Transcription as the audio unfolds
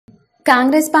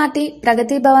Congress party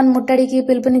ప్రగతి భవన్ ముట్టడికి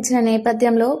పిలుపునిచ్చిన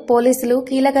నేపథ్యంలో పోలీసులు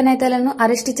కీలక నేతలను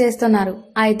అరెస్టు చేస్తున్నారు.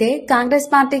 అయితే కాంగ్రెస్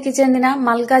పార్టీకి చెందిన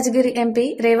మల్కాజ్గిరి ఎంపీ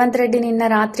రేవంత్ రెడ్డి నిన్న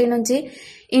రాత్రి నుంచి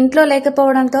ఇంట్లో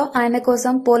లేకపోవడంతో ఆయన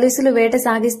కోసం పోలీసులు వేట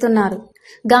సాగిస్తున్నారు.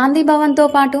 గాంధీ భవన్ తో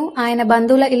పాటు ఆయన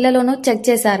బంధువుల ఇళ్లలోనూ చెక్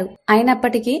చేశారు.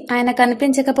 అయినప్పటికీ ఆయన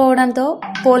కనిపించకపోవడంతో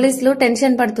పోలీసులు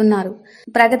టెన్షన్ పడుతున్నారు.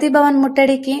 ప్రగతి భవన్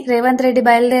ముట్టడికి రేవంత్ రెడ్డి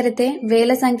బయలుదేరితే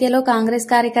వేల సంఖ్యలో కాంగ్రెస్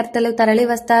కార్యకర్తలు తరలి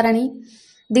వస్తారని,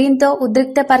 దీంతో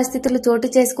ఉద్రిక్త పరిస్థితులు చోటు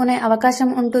చేసుకునే అవకాశం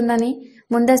ఉంటుందని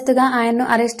ముందస్తుగా ఆయన్ను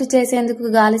అరెస్టు చేసేందుకు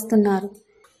గాలిస్తున్నారు.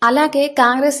 అలాగే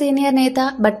కాంగ్రెస్ సీనియర్ నేత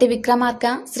బట్టి విక్రమార్క,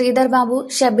 శ్రీధర్ బాబు,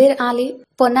 షబ్బీర్ అలీ,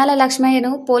 పొన్నాల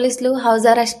లక్ష్మయ్యను పోలీసులు హౌస్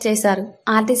అరెస్ట్ చేశారు.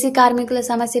 ఆర్టీసీ కార్మికుల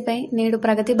సమస్యపై నేడు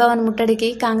ప్రగతి భవన్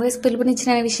ముట్టడికి కాంగ్రెస్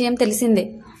పిలుపునిచ్చిన విషయం తెలిసిందే.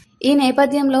 ఈ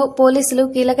నేపథ్యంలో పోలీసులు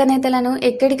కీలక నేతలను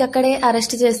ఎక్కడికక్కడే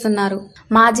అరెస్టు చేస్తున్నారు.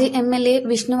 మాజీ ఎమ్మెల్యే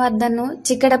విష్ణువర్ధన్ ను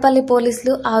చిక్కడపల్లి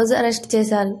పోలీసులు హౌస్ అరెస్ట్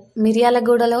చేశారు.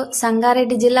 మిర్యాలగూడలో,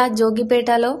 సంగారెడ్డి జిల్లా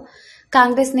జోగిపేటలో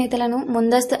కాంగ్రెస్ నేతలను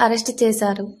ముందస్తు అరెస్టు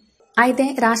చేశారు. అయితే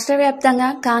రాష్ట్ర వ్యాప్తంగా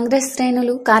కాంగ్రెస్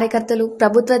శ్రేణులు, కార్యకర్తలు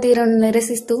ప్రభుత్వ తీరును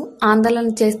నిరసిస్తూ ఆందోళన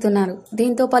చేస్తున్నారు.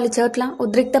 దీంతో పలు చోట్ల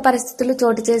ఉద్రిక్త పరిస్థితులు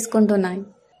చోటు చేసుకుంటున్నాయి.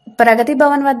 ప్రగతి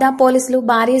భవన్ వద్ద పోలీసులు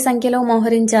భారీ సంఖ్యలో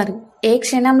మోహరించారు. ఏ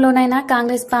క్షణంలోనైనా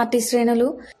కాంగ్రెస్ పార్టీ శ్రేణులు,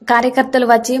 కార్యకర్తలు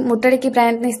వచ్చి ముట్టడికి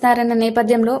ప్రయత్నిస్తారన్న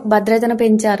నేపథ్యంలో భద్రతను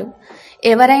పెంచారు.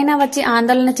 ఎవరైనా వచ్చి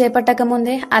ఆందోళన చేపట్టక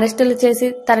ముందే అరెస్టులు చేసి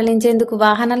తరలించేందుకు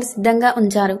వాహనాలు సిద్ధంగా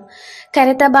ఉంచారు.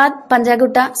 ఖైరతాబాద్,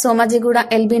 పంజాగుట్ట, సోమాజిగూడ,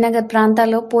 ఎల్బీనగర్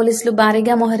ప్రాంతాల్లో పోలీసులు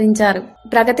భారీగా మోహరించారు.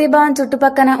 ప్రగతి భవన్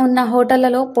చుట్టుపక్కన ఉన్న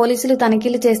హోటళ్లలో పోలీసులు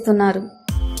తనిఖీలు చేస్తున్నారు.